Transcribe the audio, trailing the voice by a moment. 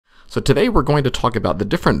So today we're going to talk about the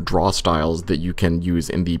different draw styles that you can use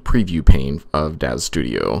in the preview pane of DAZ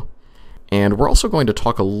Studio. And we're also going to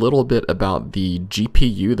talk a little bit about the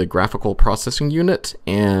GPU, the graphical processing unit,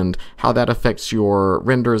 and how that affects your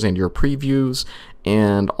renders and your previews,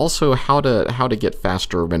 and also how to get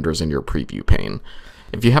faster renders in your preview pane.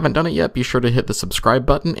 If you haven't done it yet, be sure to hit the subscribe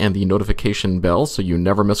button and the notification bell so you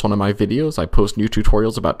never miss one of my videos. I post new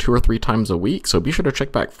tutorials about 2 or 3 times a week, so be sure to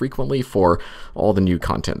check back frequently for all the new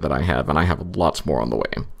content that I have, and I have lots more on the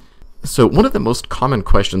way. So one of the most common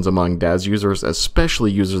questions among DAZ users,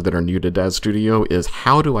 especially users that are new to DAZ Studio, is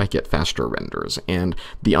how do I get faster renders? And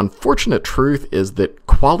the unfortunate truth is that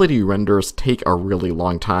quality renders take a really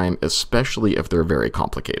long time, especially if they're very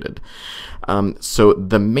complicated. So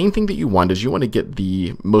the main thing that you want is you want to get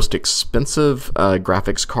the most expensive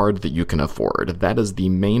graphics card that you can afford. That is the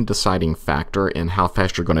main deciding factor in how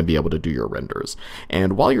fast you're going to be able to do your renders.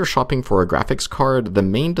 And while you're shopping for a graphics card, the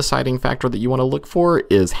main deciding factor that you want to look for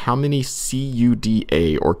is how many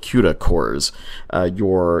CUDA or CUDA cores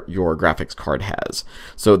your graphics card has.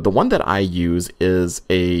 So the one that I use is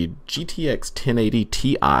a GTX 1080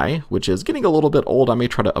 Ti, which is getting a little bit old. I may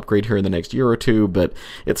try to upgrade here in the next year or two, but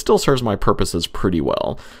it still serves my purposes pretty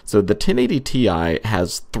well. So the 1080 Ti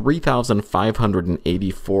has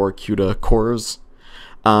 3,584 CUDA cores.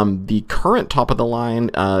 The current top of the line,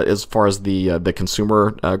 as far as the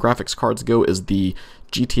consumer graphics cards go, is the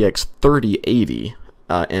GTX 3080.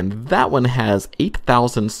 And that one has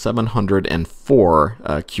 8,704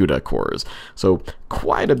 CUDA cores, so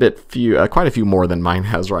quite a few more than mine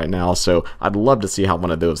has right now. So I'd love to see how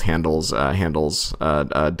one of those handles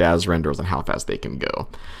DAZ renders and how fast they can go.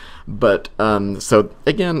 But so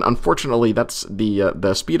again, unfortunately, that's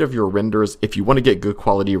the speed of your renders. If you want to get good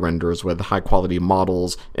quality renders with high quality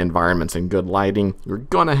models, environments, and good lighting, you're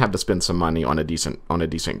gonna have to spend some money on a decent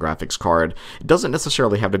graphics card. It doesn't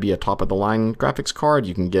necessarily have to be a top of the line graphics card.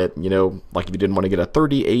 You can get, like if you didn't want to get a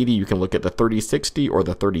 3080, you can look at the 3060 or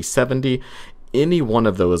the 3070. Any one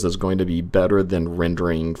of those is going to be better than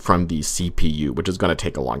rendering from the CPU, which is going to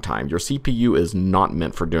take a long time. Your CPU is not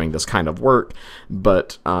meant for doing this kind of work,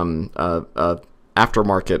 but aftermarket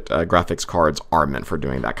graphics cards are meant for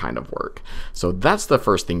doing that kind of work. So that's the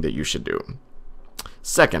first thing that you should do.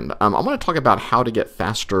 Second, I want to talk about how to get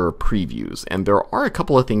faster previews, and there are a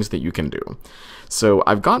couple of things that you can do. So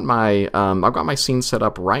I've got my scene set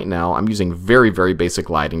up right now. I'm using very basic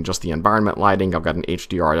lighting, just the environment lighting. I've got an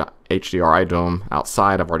HDRI dome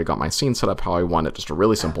outside. I've already got my scene set up how I want it, just a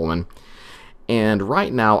really simple one. And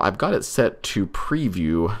right now I've got it set to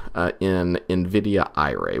preview in Nvidia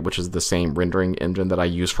Iray, which is the same rendering engine that I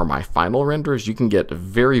use for my final renders. You can get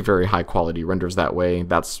very high quality renders that way.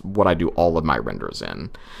 That's what I do all of my renders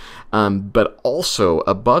in. But also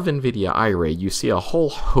above Nvidia Iray, you see a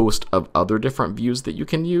whole host of other different views that you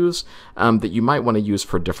can use that you might want to use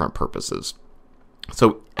for different purposes.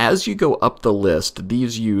 So as you go up the list,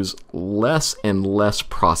 these use less and less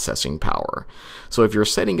processing power. So if you're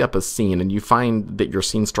setting up a scene and you find that your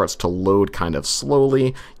scene starts to load kind of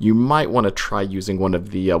slowly, you might want to try using one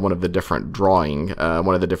of the different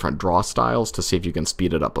draw styles to see if you can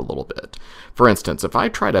speed it up a little bit. For instance, if I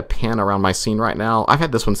try to pan around my scene right now, I've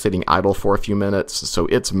had this one sitting idle for a few minutes, so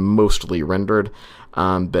it's mostly rendered.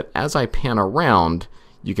 But as I pan around,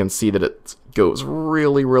 you can see that it goes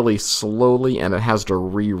really slowly, and it has to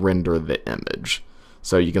re-render the image.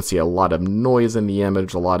 So you can see a lot of noise in the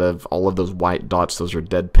image, all of those white dots, those are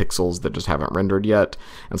dead pixels that just haven't rendered yet.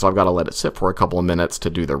 And so I've got to let it sit for a couple of minutes to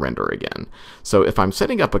do the render again. So if I'm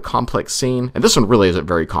setting up a complex scene, and this one really isn't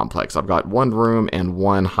very complex, I've got one room and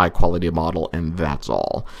one high quality model, and that's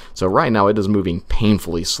all. So right now it is moving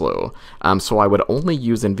painfully slow. So I would only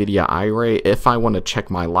use Nvidia Iray if I want to check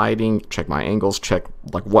my lighting, check my angles, check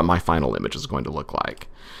like what my final image is going to look like.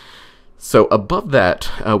 So above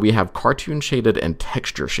that, we have cartoon shaded and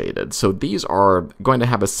texture shaded. So these are going to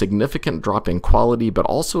have a significant drop in quality, but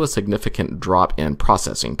also a significant drop in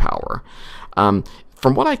processing power. From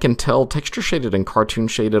what I can tell, texture shaded and cartoon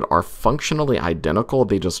shaded are functionally identical.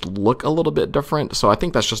 They just look a little bit different. So I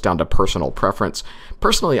think that's just down to personal preference.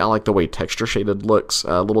 Personally, I like the way texture shaded looks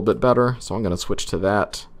a little bit better. So I'm going to switch to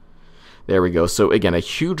that. There we go. So again, a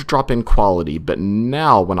huge drop in quality, but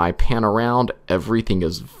now when I pan around, everything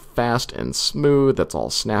is fast and smooth. That's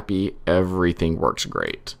all snappy. Everything works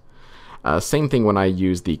great. Same thing when I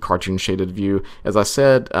use the cartoon shaded view. As I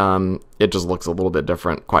said, it just looks a little bit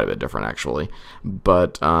different, quite a bit different actually,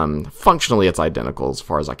 but functionally it's identical as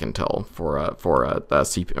far as I can tell for a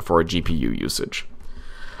GPU usage.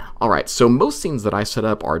 Alright, so most scenes that I set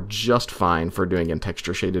up are just fine for doing in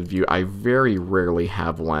texture shaded view. I very rarely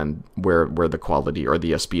have one where the quality or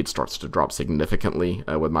the speed starts to drop significantly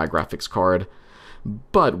with my graphics card.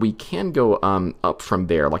 But we can go up from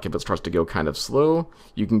there, like if it starts to go kind of slow,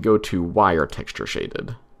 you can go to wire texture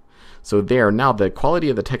shaded. So there, now the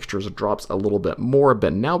quality of the textures drops a little bit more,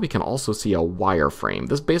 but now we can also see a wireframe.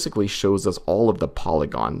 This basically shows us all of the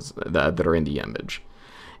polygons that are in the image.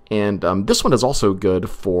 And this one is also good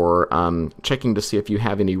for checking to see if you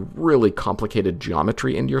have any really complicated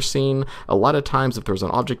geometry in your scene. A lot of times if there's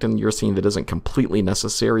an object in your scene that isn't completely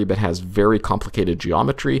necessary but has very complicated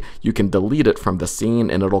geometry, you can delete it from the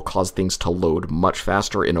scene and it'll cause things to load much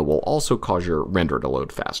faster, and it will also cause your render to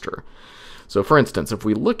load faster. So for instance, if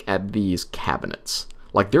we look at these cabinets,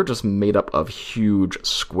 like they're just made up of huge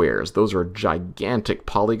squares. Those are gigantic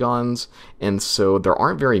polygons, and so there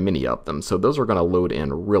aren't very many of them, so those are going to load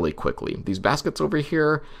in really quickly. These baskets over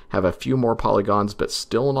here have a few more polygons, but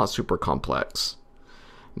still not super complex.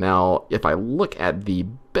 Now, if I look at the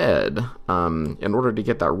bed, in order to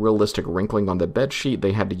get that realistic wrinkling on the bed sheet,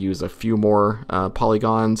 they had to use a few more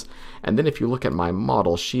polygons. And then if you look at my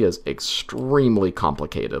model, she is extremely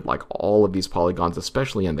complicated, like all of these polygons,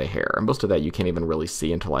 especially in the hair. And most of that you can't even really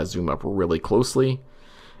see until I zoom up really closely.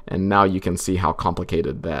 And now you can see how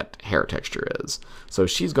complicated that hair texture is. So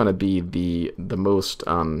she's going to be the most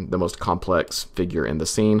complex figure in the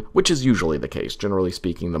scene, which is usually the case. Generally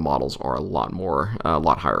speaking, the models are a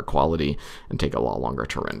lot higher quality and take a lot longer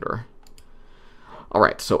to render.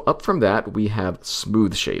 Alright, so up from that we have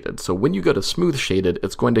smooth shaded. So when you go to smooth shaded,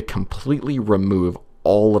 it's going to completely remove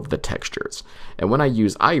all of the textures. And when I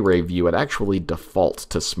use Iray view, it actually defaults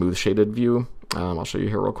to smooth shaded view. I'll show you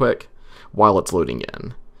here real quick while it's loading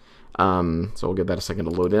in. So we'll give that a second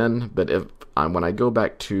to load in, but if when I go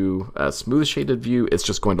back to smooth shaded view, it's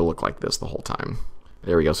just going to look like this the whole time.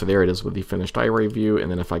 There we go, so there it is with the finished Iray view, and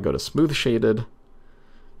then if I go to smooth shaded,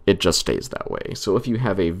 it just stays that way. So if you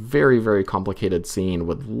have a very, very complicated scene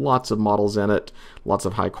with lots of models in it, lots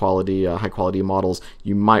of high quality models,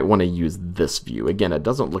 you might want to use this view. Again, it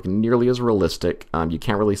doesn't look nearly as realistic. You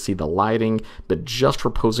can't really see the lighting, but just for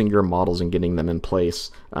posing your models and getting them in place,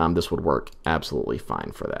 this would work absolutely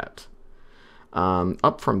fine for that.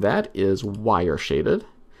 Up from that is wire shaded.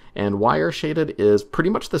 And wire shaded is pretty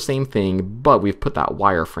much the same thing, but we've put that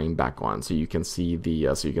wireframe back on so you can see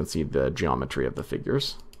the geometry of the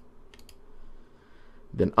figures.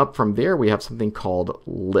 Then up from there we have something called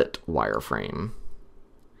lit wireframe.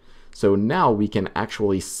 So now we can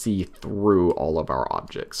actually see through all of our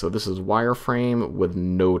objects. So this is wireframe with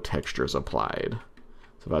no textures applied.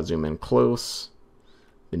 So if I zoom in close,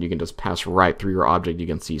 then you can just pass right through your object. You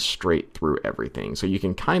can see straight through everything. So you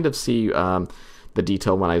can kind of see the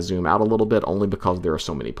detail when I zoom out a little bit, only because there are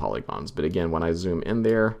so many polygons. But again, when I zoom in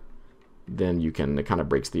there, then it kind of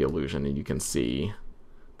breaks the illusion, and you can see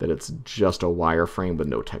that it's just a wireframe with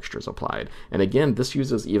no textures applied. And again, this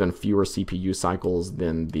uses even fewer CPU cycles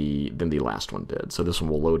than the last one did. So this one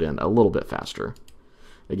will load in a little bit faster.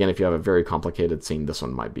 Again, if you have a very complicated scene, this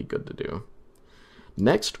one might be good to do.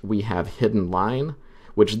 Next, we have hidden line,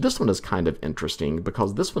 which this one is kind of interesting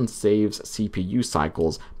because this one saves CPU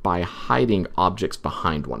cycles by hiding objects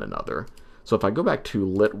behind one another. So if I go back to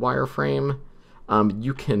lit wireframe,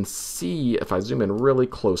 you can see, if I zoom in really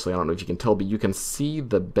closely, I don't know if you can tell, but you can see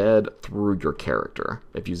the bed through your character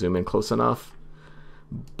if you zoom in close enough.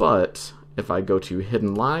 But if I go to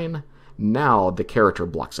hidden line, now the character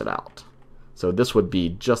blocks it out. So this would be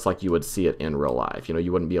just like you would see it in real life. You know,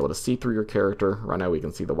 you wouldn't be able to see through your character. Right now we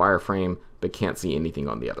can see the wireframe, but can't see anything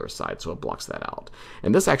on the other side, so it blocks that out.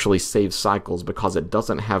 And this actually saves cycles because it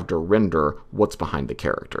doesn't have to render what's behind the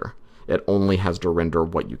character. It only has to render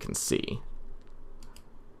what you can see.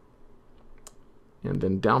 And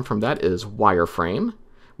then down from that is wireframe,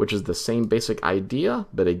 which is the same basic idea,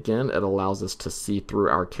 but again, it allows us to see through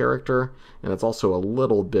our character, and it's also a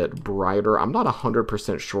little bit brighter. I'm not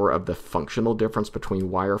 100% sure of the functional difference between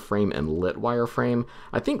wireframe and lit wireframe.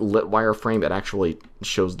 I think lit wireframe, it actually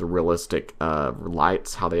shows the realistic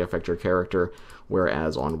lights, how they affect your character,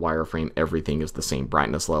 whereas on wireframe, everything is the same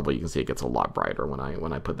brightness level. You can see it gets a lot brighter when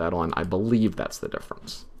I put that on. I believe that's the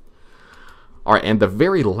difference. Alright, and the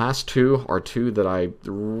very last two are two that I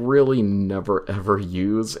really never ever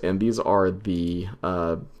use, and these are the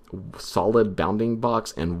solid bounding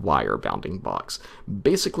box and wire bounding box.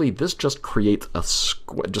 Basically, this just creates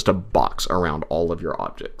just a box around all of your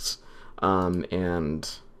objects. And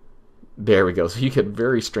there we go. So you get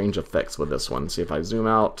very strange effects with this one. See, if I zoom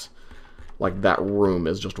out, like that room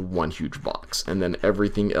is just one huge box, and then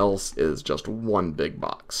everything else is just one big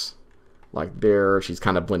box. like there. She's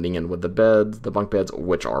kind of blending in with the beds, the bunk beds,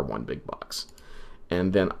 which are one big box.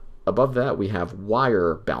 And then above that, we have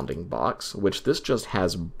wire bounding box, which this just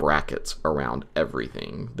has brackets around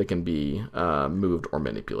everything that can be moved or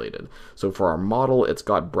manipulated. So for our model, it's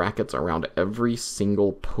got brackets around every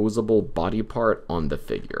single posable body part on the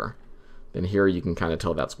figure. Then here you can kind of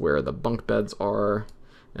tell that's where the bunk beds are.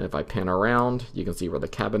 And if I pan around, you can see where the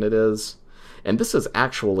cabinet is. And this is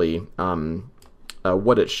actually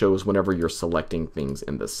what it shows whenever you're selecting things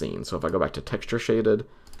in the scene. So if I go back to texture shaded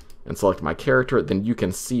and select my character, then you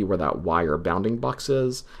can see where that wire bounding box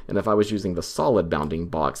is. And if I was using the solid bounding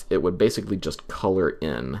box, it would basically just color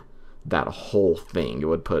in that whole thing. It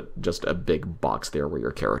would put just a big box there where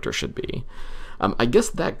your character should be. I guess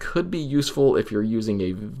that could be useful if you're using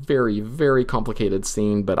a very, very complicated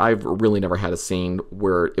scene, but I've really never had a scene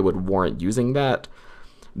where it would warrant using that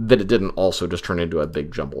it didn't also just turn into a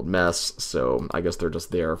big jumbled mess. So I guess they're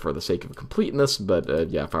just there for the sake of completeness, but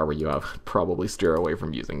yeah, if I were you, I would probably steer away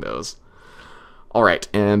from using those. All right,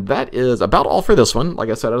 and that is about all for this one. Like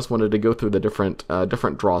I said, I just wanted to go through the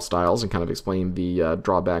different draw styles and kind of explain the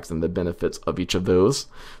drawbacks and the benefits of each of those.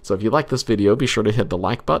 So if you like this video, be sure to hit the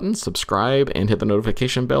like button, subscribe, and hit the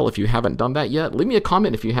notification bell if you haven't done that yet. Leave me a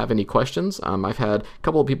comment if you have any questions. I've had a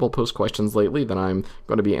couple of people post questions lately that I'm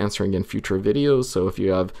going to be answering in future videos. So if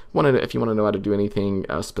you want to know how to do anything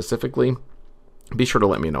specifically, be sure to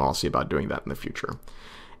let me know. I'll see about doing that in the future.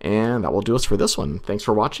 And that will do us for this one. Thanks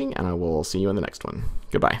for watching, and I will see you in the next one.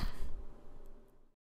 Goodbye.